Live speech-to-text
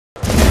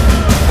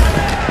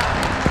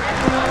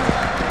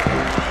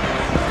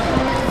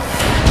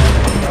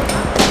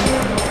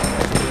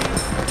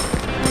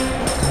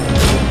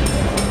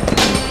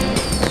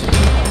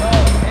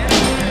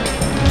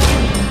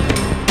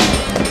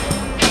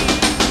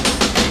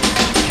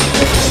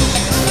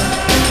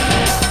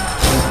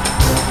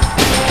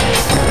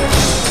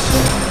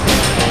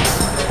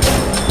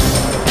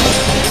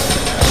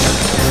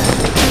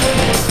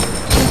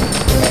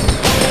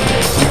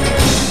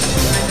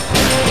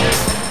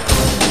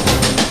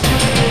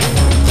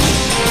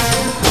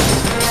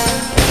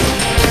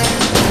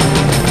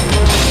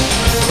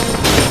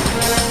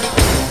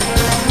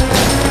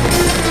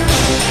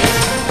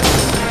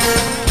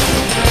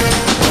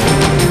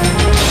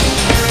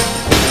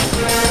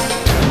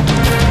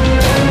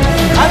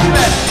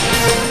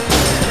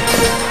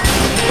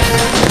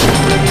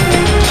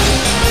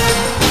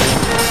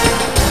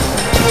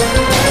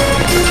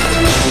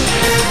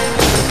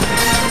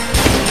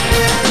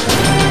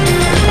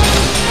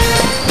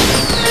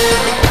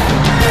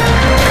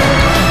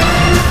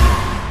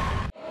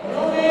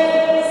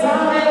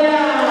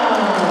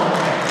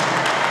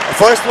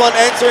first one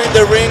entering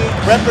the ring,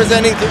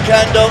 representing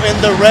Docando in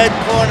the red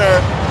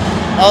corner.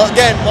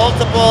 Again,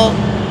 multiple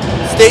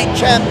state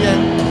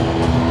champion,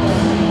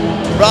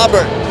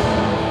 Robert.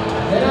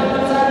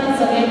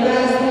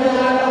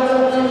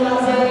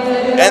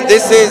 And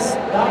this is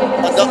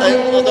adults 18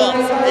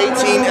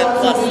 and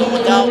plus, so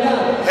without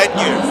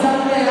headgear.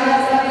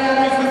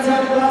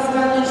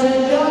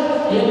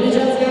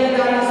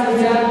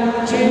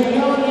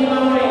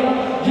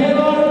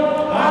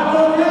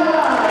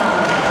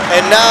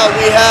 And now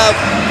we have,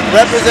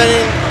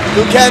 representing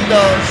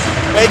Docando,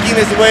 making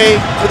his way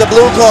to the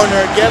blue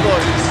corner, Gevorg.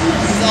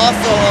 He's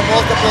also a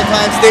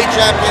multiple-time state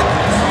champion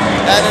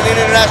and an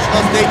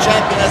international state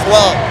champion as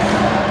well.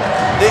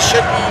 This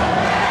should be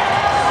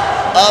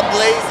a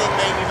blazing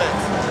main event.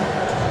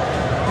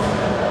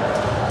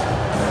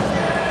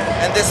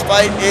 And this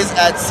fight is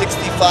at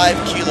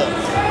 65 kilos.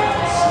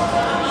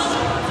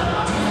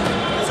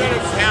 Is that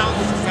in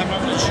pounds?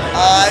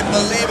 I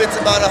believe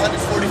it's about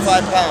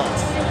 145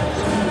 pounds.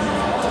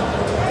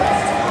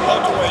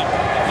 Welterweight.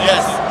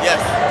 Yes, yes.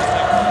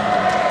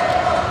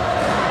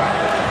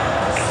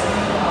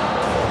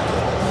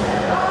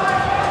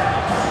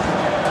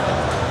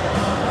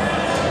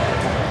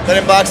 But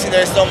in boxing,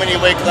 there's so many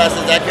weight classes.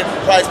 I could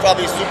price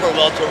probably super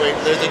welterweight.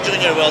 There's a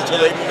junior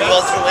welterweight,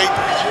 welterweight.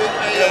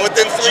 You know,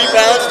 within 3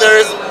 pounds,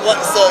 there's one.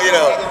 So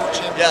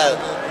yeah.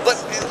 But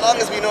as long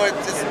as we know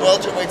it's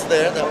welterweight's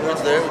there, that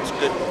word's there, it's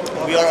good.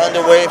 We are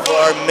underway for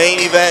our main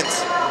event,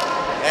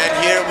 and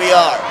here we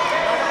are.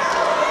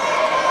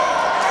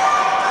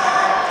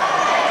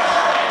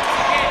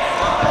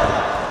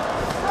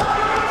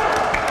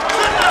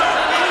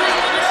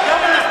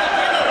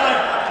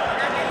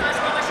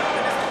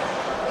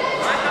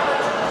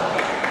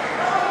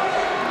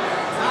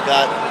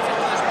 Got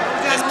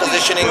this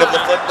positioning of the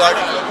foot guard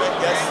equipment,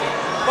 yes.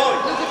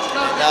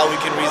 Now we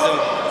can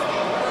resume.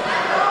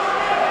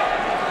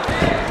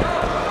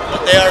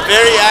 But they are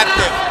very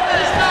active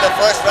in the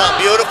first round.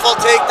 Beautiful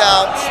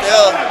takedown,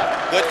 still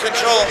good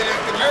control.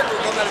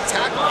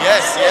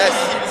 Yes, yes.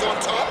 He was on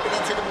top and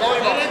then took a ball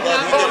off. But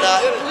he did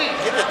not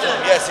give it to him.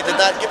 Yes, he did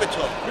not give it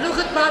to him.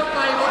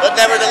 But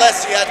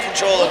nevertheless, he had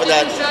control over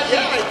that.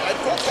 Yeah, I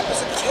thought that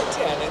was a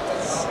takedown.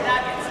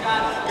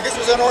 Because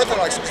it was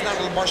unorthodox, it was not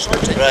a martial art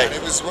takedown. Right.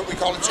 It was what we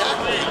call a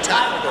tackle. He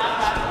tackled him.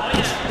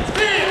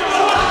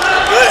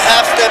 Good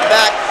half step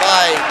back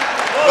by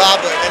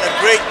Robert and a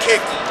great kick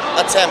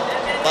attempt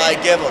by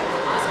Gevorg.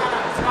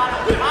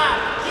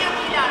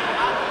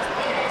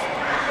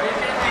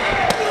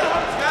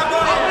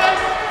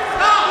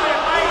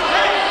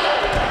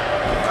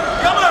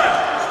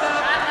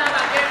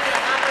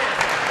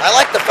 I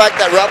like the fact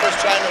that Robert's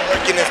trying to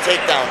work in his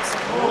takedowns.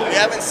 We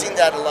haven't seen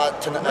that a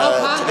lot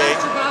today.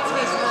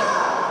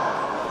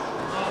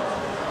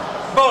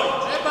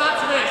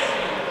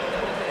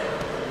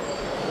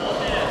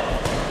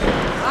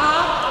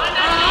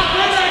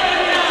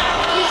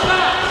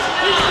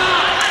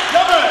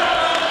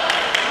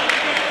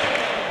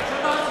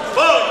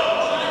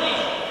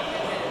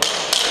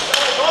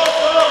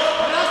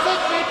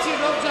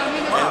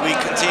 And we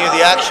continue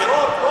the action.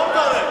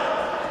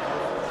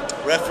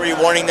 Referee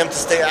warning them to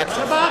stay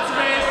active.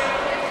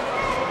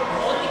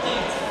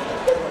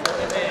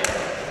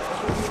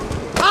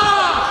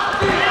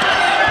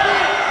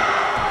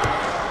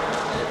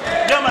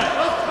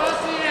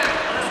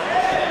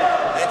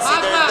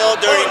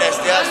 Dirtiness.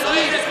 They have so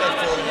much respect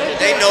for them.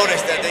 They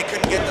noticed that they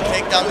couldn't get the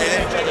takedown. They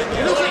hit each other.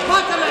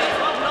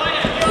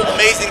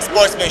 Amazing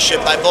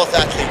sportsmanship by both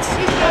athletes.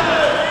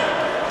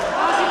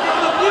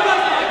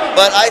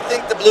 But I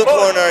think the blue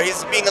corner,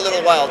 he's being a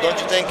little wild,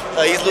 don't you think?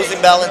 He's losing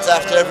balance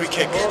after every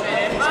kick.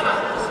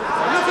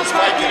 This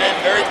fight can end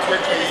very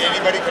quickly.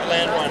 Anybody could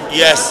land one.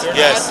 Yes,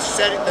 yes.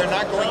 They're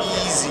not going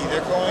easy.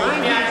 They're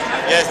going.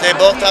 Yes, they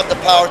both have the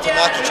power to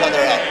knock each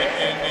other out.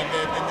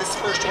 In this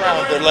first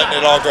round, they're letting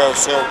it all go.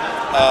 So.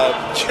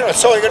 You know,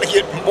 it's only going to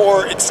get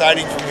more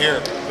exciting from here.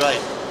 Right.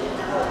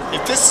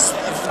 If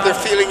they're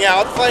feeling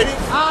out fighting,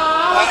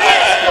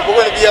 we're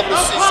going to be able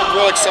to see some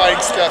real exciting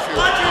stuff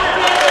here.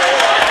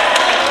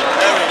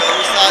 There we go.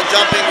 We saw a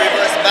jumping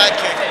reverse back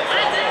kick.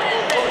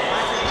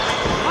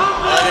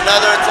 And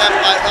another attempt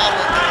by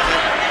Robert.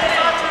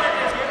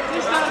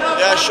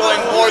 They are showing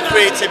more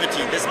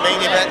creativity. This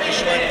main event is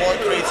showing more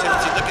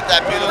creativity. Look at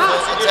that beautiful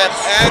attempt.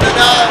 And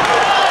another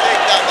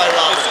takedown by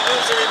Robert.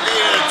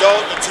 Being an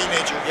adult and a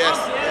teenager. Yes,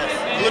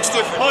 yes. It looks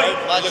different, right?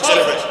 Much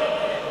different.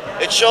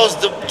 It shows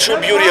the true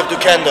beauty of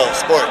Docando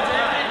sport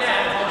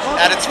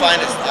at its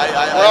finest. I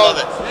love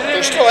it.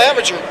 They're still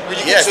amateur. When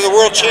you get to the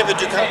world champion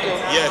Docando,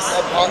 yes,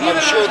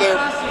 I'm sure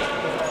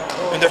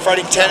when they're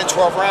fighting 10 and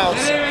 12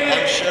 rounds,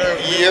 I'm sure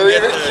you're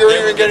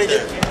even getting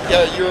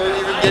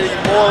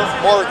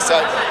more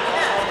excitement.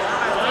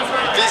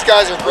 These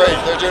guys are great.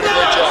 They're doing a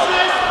great job.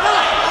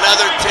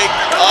 Another take.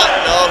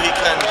 No, he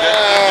couldn't.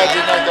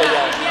 Did not go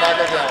down. Did not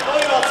go down.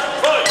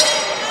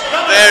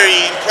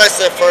 Very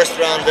impressive first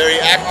round. Very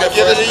active. I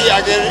give it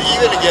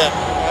even again.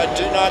 I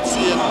do not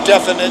see a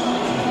definite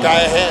guy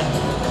ahead.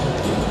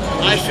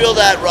 I feel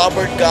that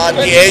Robert got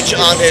the edge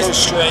on his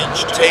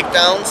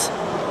takedowns,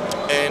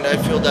 and I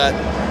feel that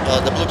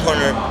the blue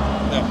corner,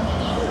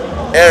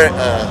 Yeah. Eric,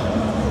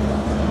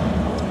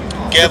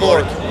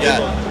 Gevorg, yeah,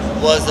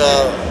 was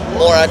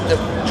more active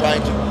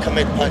trying to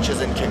commit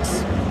punches and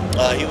kicks.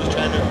 He was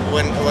trying to,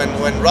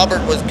 when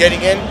Robert was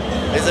getting in,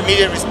 his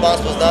immediate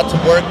response was not to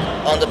work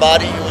on the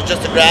body, it was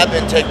just to grab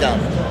and take down,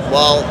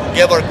 while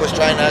Gevorg was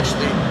trying to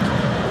actually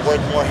work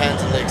more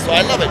hands and legs. So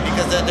I love it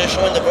because they're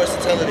showing the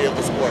versatility of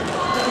the sport.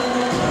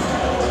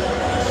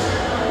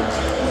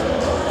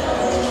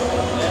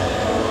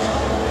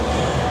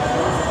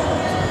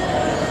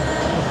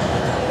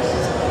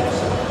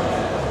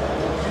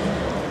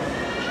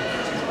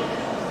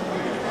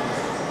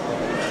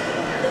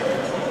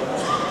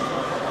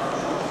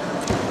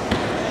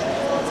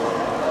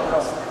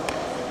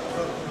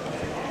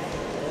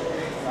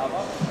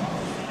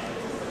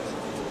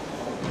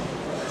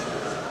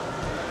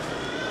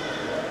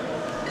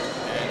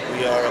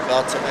 We are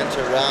about to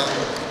enter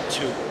round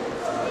 2.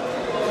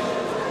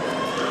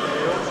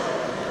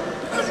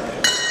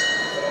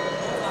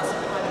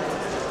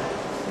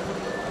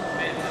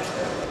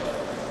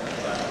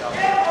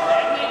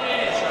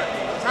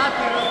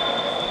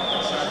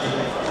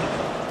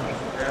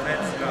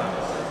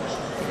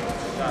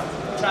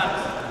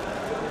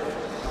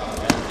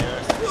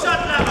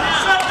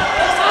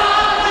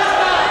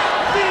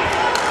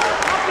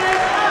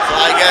 So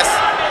I guess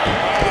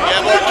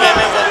Gevorg came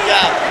in with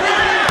jab.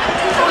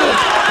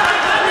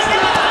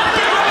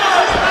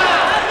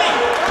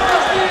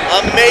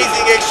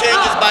 Amazing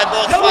exchanges by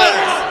both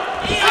fighters.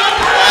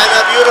 And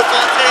a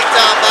beautiful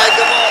takedown by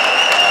Gevorg.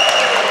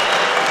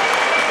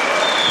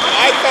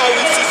 I thought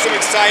we'd see some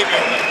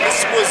excitement. This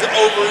was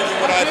over even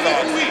what I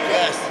thought.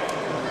 Yes.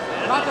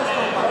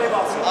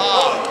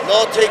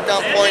 No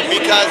takedown point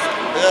because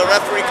the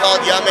referee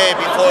called Yame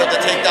before the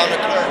takedown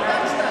occurred.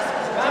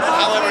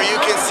 However, you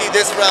can see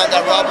this round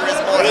that Robert is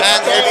more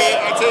hand heavy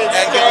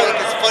and Gevorg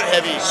is foot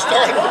heavy.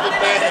 Started with a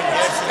bang.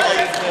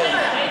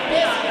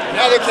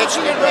 Now they're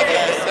catching their breath.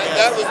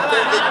 That was,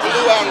 they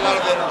blew out a lot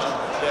of energy.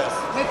 Yes.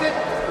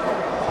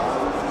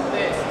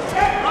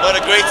 What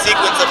a great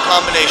sequence of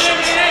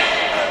combinations.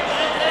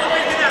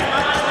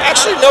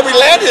 Actually, nobody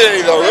landed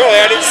any though, really.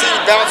 I didn't see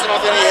any bouncing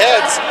off any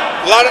heads.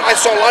 I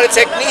saw a lot of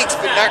techniques,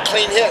 but not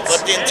clean hits.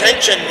 But the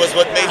intention was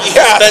what made the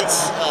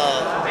suspense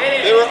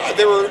they were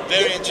very what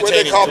they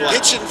entertaining call to watch.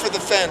 pitching for the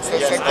fence.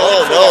 That's Yes. like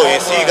Oh no, you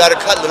see you got a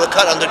little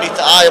cut underneath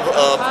the eye of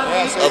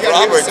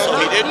Robert, so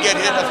he did get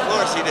hit, of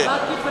course he did.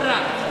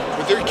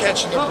 But they're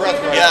catching their breath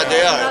right Yeah, now.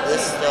 they are.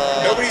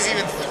 Nobody's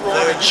even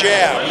throwing a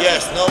jab.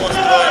 Yes, no one's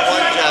throwing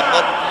one jab,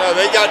 but No,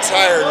 they got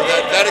tired.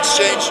 That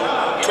exchange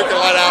took a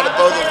lot out of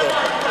both of them.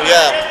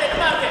 yeah.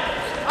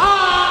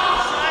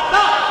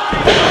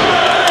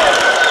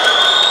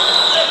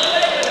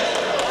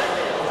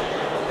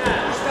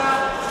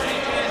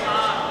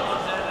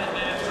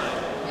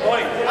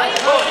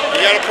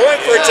 You got a point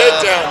for a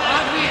takedown.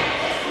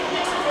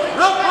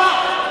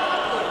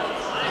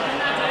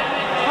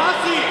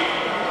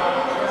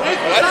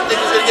 Well, I didn't think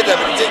he was going to get that,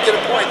 but he did get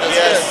a point. That's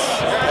Yes, good.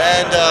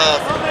 and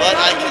but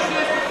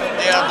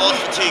they are both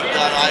fatigued.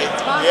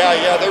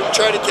 Yeah, they were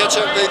trying to catch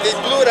up. They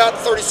blew it out in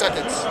 30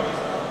 seconds.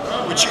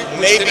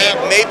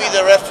 Maybe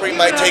the referee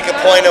might take a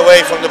point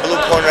away from the blue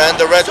corner and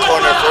the red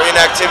corner for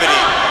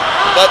inactivity.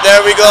 But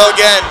there we go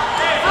again.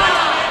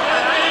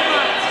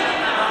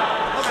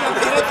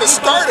 At the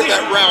start of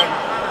that round,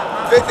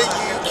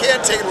 you can't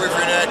take it away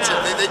from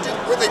inactivity.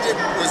 What they did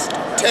was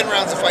 10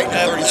 rounds of fight in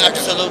 30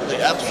 seconds. Absolutely.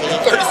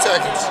 30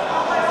 seconds.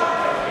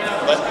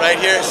 But right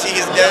here, see,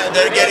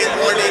 they're getting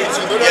warning.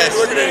 They're not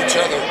looking at each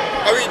other.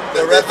 I mean,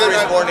 the referee's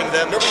warning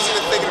them. Nobody's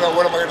even thinking about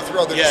what am I going to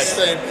throw. They're just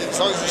saying, as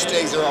long as he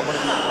stays there, I'm going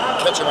to be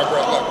catching my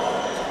breath. Look.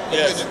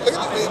 Yes. Look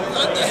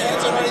at the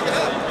hands underneath the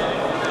head.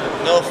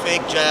 No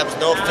fake jabs,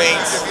 no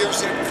feints. Have you ever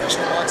seen a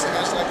professional boxing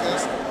match like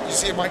this? You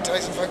see a Mike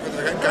Tyson fight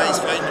where the guy's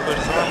fighting to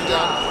put his arms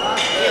down?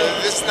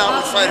 This is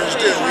not what fighters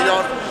do. We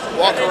don't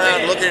walk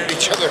around looking at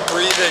each other,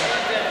 breathing.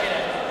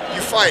 You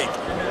fight.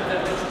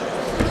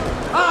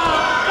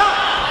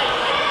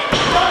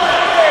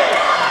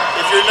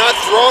 If you're not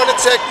throwing a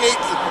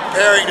technique, you're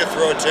preparing to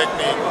throw a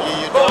technique.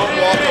 You don't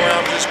walk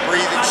around just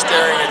breathing,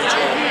 staring at each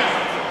other.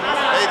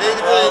 They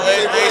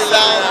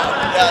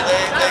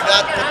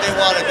got what they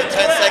wanted, the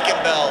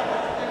 10-second bell.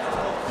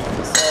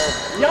 So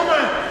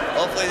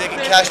hopefully they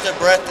can catch their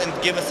breath and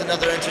give us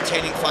another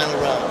entertaining final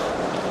round.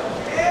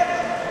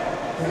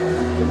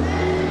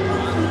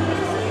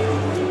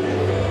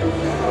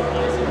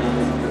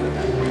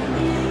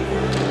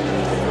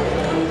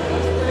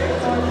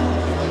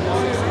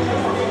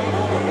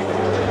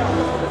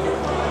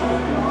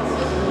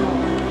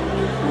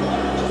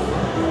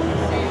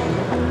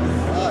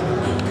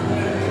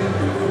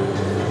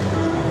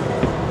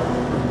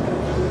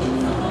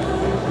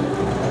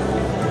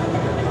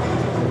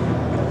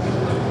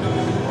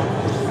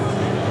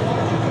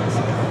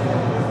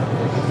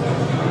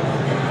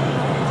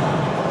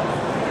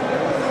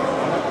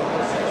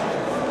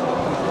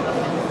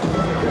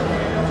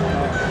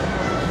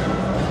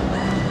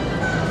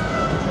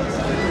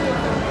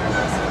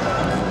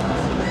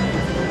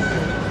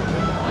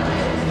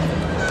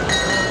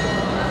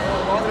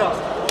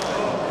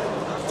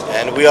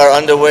 We are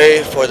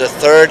underway for the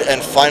third and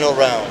final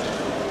round.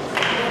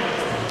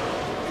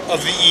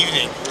 Of the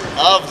evening.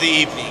 Of the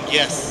evening,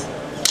 yes.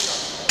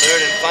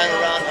 Third and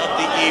final round of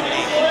the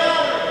evening.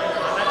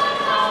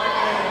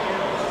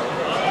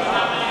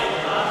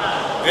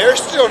 They're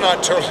still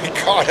not totally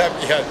caught up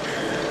yet.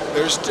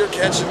 They're still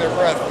catching their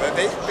breath.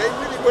 They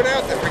really went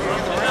out there beginning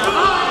of the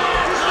round.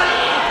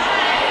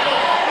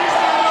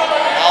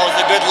 That was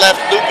a good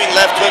looping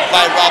left hook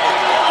by Robert,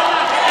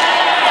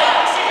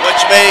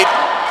 which made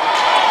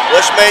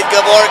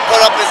Gevorg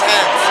put up his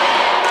hands.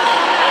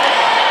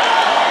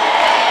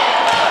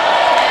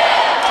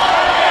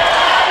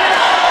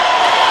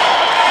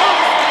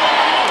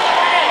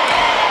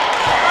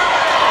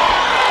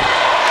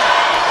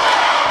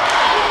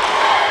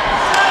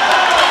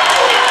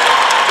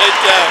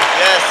 Takedown.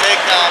 Yes,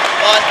 takedown,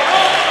 but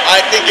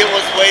I think it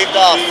was waved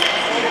off.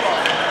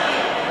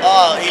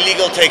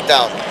 Illegal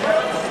takedown.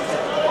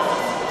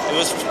 It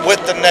was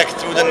with the neck,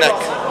 through the neck.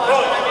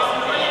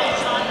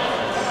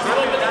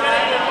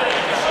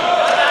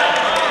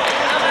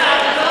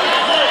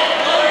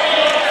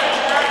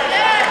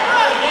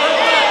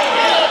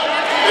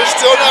 They're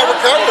still not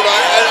recovered.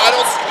 I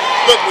don't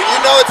look when you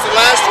know it's the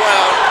last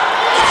round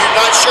and you're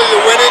not sure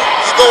you're winning.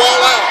 You go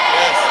all out.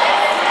 Yes.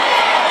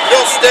 You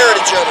don't stare at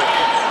each other.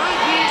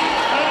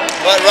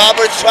 But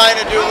Robert's trying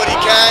to do what he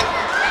can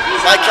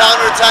by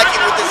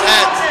counterattacking with his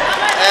hands,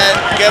 and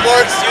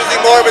Gevorg's using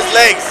more of his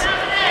legs,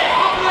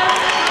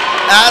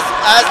 as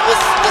was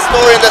the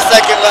story in the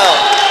second round.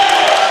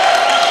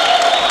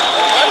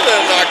 I'm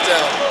gonna knock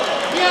down.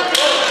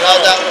 Now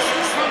that was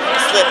a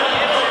slip.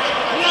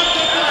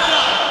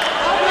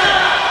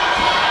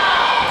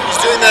 He's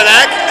doing that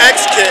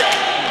axe kick.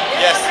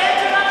 Yes.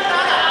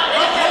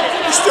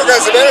 He's still got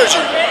some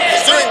energy.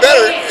 He's doing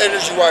better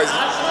energy-wise.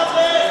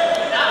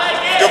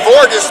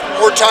 Gevorg is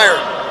more tired.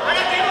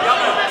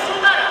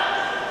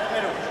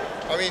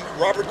 I mean,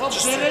 Robert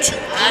just threw 2 axe kicks.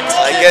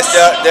 I guess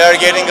they are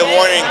getting a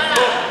warning.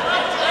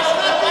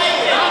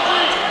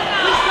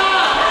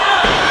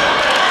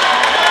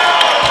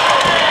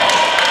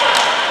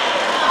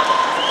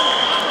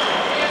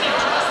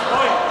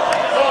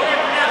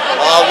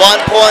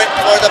 One point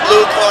for the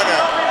blue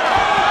corner.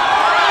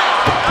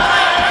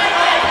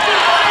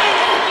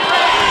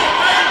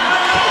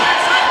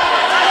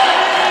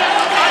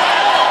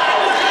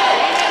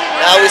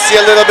 Now we see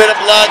a little bit of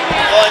blood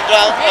going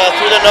down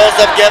through the nose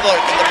of Gevorg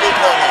in the blue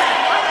corner.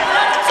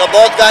 So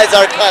both guys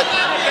are cut,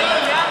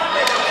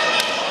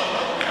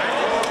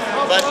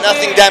 but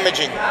nothing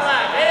damaging.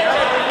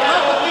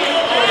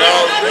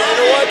 No, you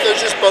know what? They're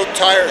just both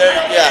tired. They're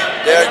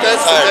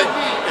That's tired. the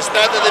thing. It's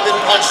not that they've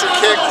been punched or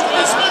kicked.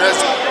 It's because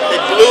they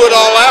blew it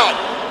all out.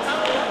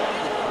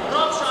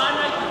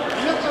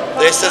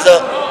 This is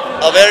a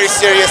very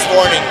serious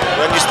warning.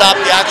 When you stop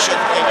the action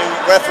and the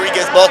referee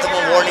gives both of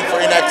them warning for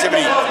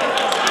inactivity.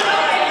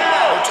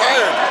 They're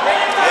tired.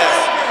 Yes.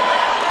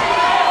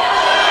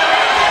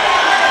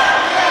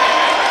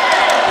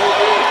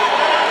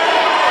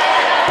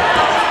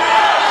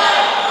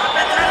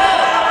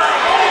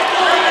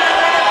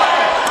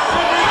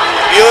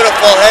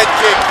 Beautiful head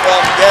kick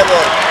from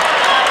Gevorg.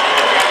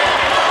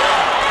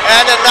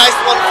 And a nice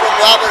one from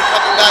Robert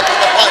coming back with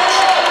a punch.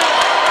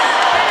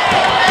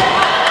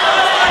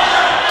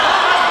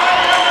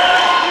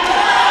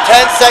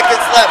 Ten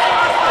seconds left.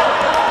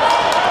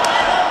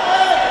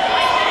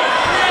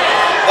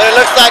 But it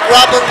looks like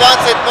Robert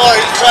wants it more.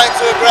 He's trying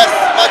to aggress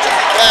as much as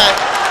he can.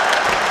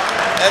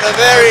 And a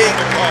very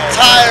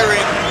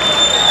tiring,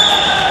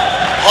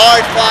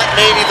 hard-fought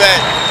main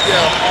event.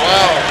 Yeah,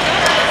 wow.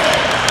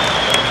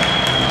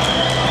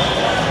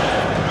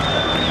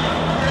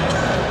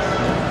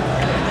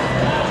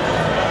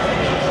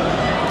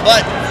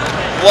 But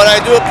what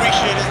I do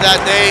appreciate is that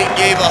they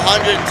gave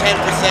 110%.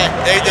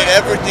 They did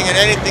everything and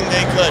anything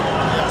they could.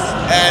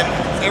 And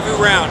Every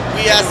round.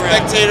 we as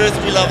spectators,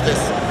 we love this.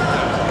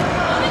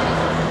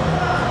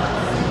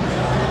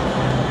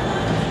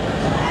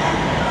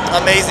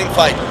 Amazing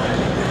fight.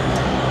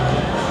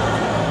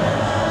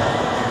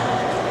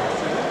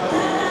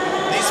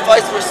 These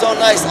fights were so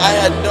nice.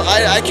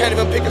 I can't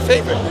even pick a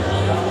favorite.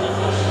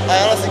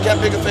 I honestly can't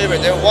pick a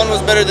favorite. One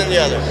was better than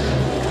the other.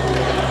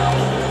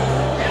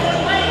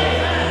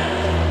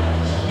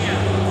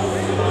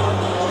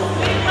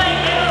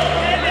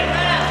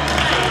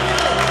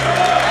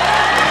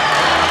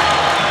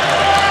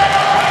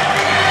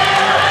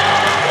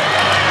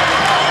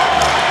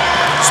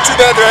 Too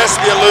bad there has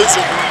to be a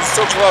loser. It's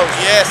so close.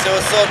 Yes, it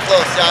was so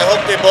close. Yeah, I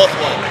hope they both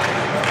won.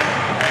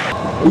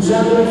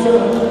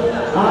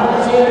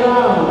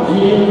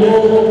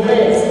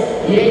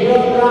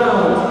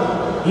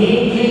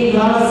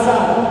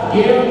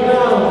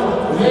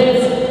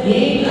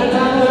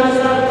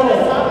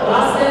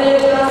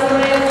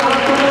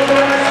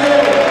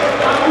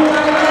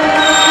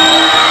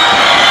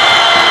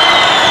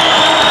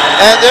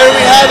 And there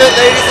we have it,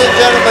 ladies and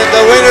gentlemen.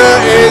 The winner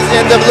is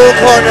in the blue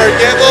corner,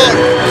 Gevorg,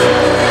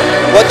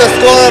 with a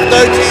score of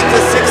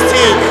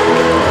 13-16.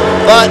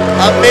 But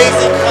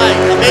amazing fight,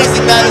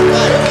 amazing night of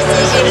fight.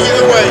 Decision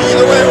either way.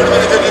 Either way, it would have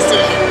been a good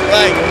decision.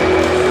 Right.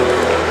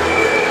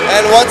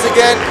 And once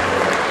again,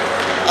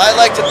 I'd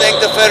like to thank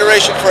the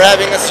Federation for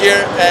having us here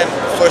and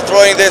for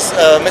throwing this.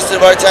 Mr.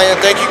 Vartanian,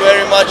 thank you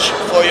very much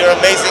for your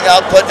amazing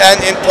output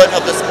and input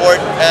of the sport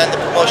and the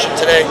promotion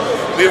today.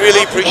 We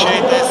really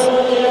appreciate this.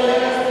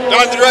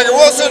 Don the Dragon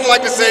Wilson, I'd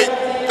like to say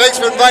thanks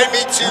for inviting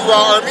me to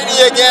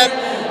Armenia again,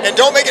 and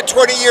don't make it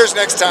 20 years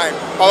next time.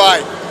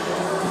 Bye-bye.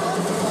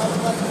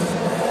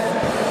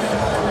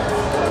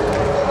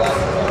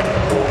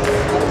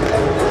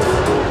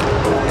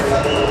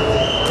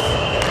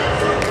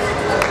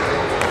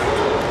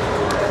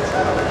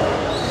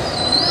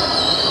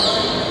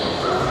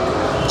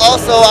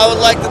 Also, I would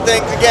like to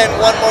thank again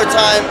one more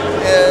time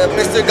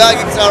Mr.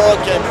 Gagik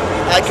Sarokin.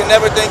 I can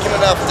never thank him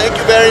enough. Thank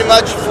you very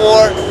much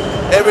for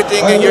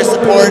everything and your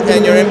support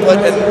and your input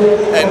and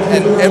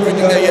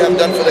everything that you have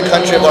done for the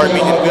country of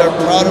Armenia. We are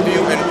proud of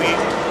you and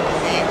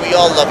we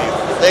all love you.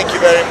 Thank you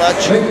very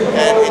much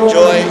and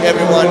enjoy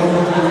everyone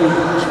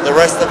the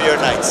rest of your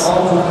nights.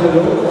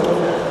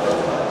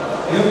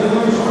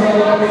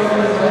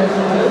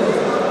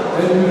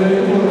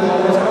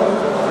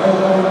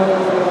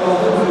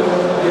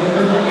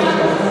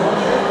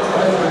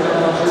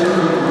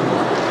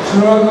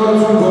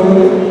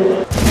 Docando.